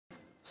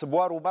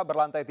Sebuah rumah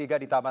berlantai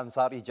 3 di Taman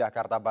Sari,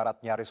 Jakarta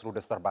Barat nyaris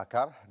ludes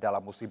terbakar. Dalam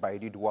musibah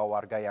ini, dua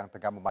warga yang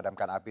tengah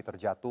memadamkan api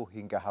terjatuh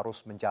hingga harus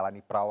menjalani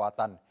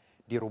perawatan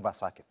di rumah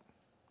sakit.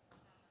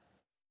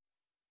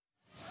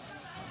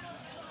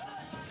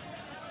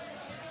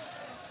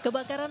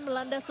 Kebakaran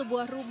melanda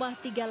sebuah rumah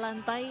 3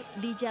 lantai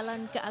di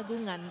Jalan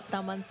Keagungan,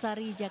 Taman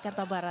Sari,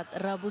 Jakarta Barat,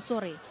 Rabu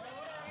sore.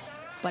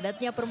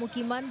 Padatnya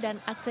permukiman dan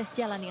akses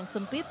jalan yang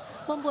sempit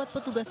membuat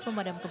petugas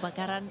pemadam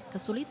kebakaran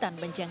kesulitan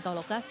menjangkau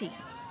lokasi.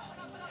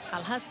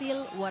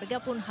 Alhasil,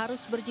 warga pun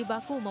harus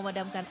berjibaku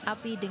memadamkan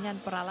api dengan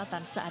peralatan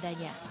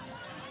seadanya.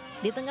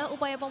 Di tengah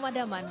upaya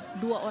pemadaman,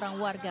 2 orang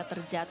warga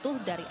terjatuh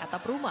dari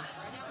atap rumah.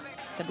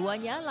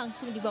 Keduanya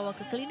langsung dibawa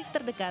ke klinik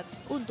terdekat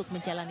untuk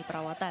menjalani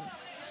perawatan.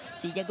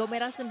 Si jago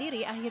merah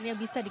sendiri akhirnya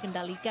bisa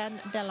dikendalikan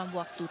dalam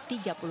waktu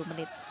 30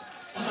 menit.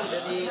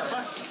 Jadi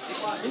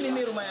ini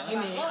nih rumah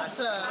yang ini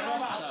asa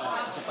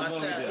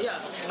iya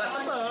nggak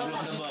tebal.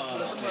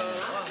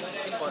 Wah,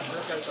 mungkin konsel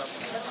kali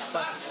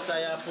pas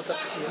saya putar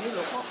ke sini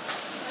loh kok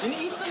ini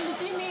hitam di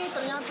sini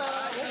ternyata.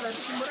 Oh,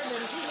 berarti sumbernya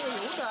dari sini.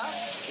 Ya udah,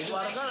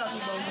 warga lagi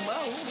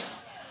bau-bau.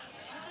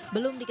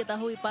 Belum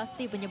diketahui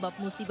pasti penyebab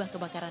musibah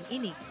kebakaran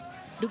ini.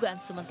 Dugaan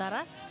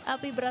sementara,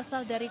 api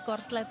berasal dari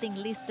korsleting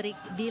listrik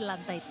di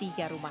lantai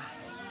 3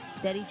 rumah.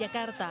 Dari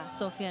Jakarta,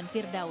 Sofyan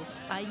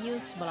Firdaus,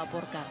 iNews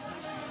melaporkan.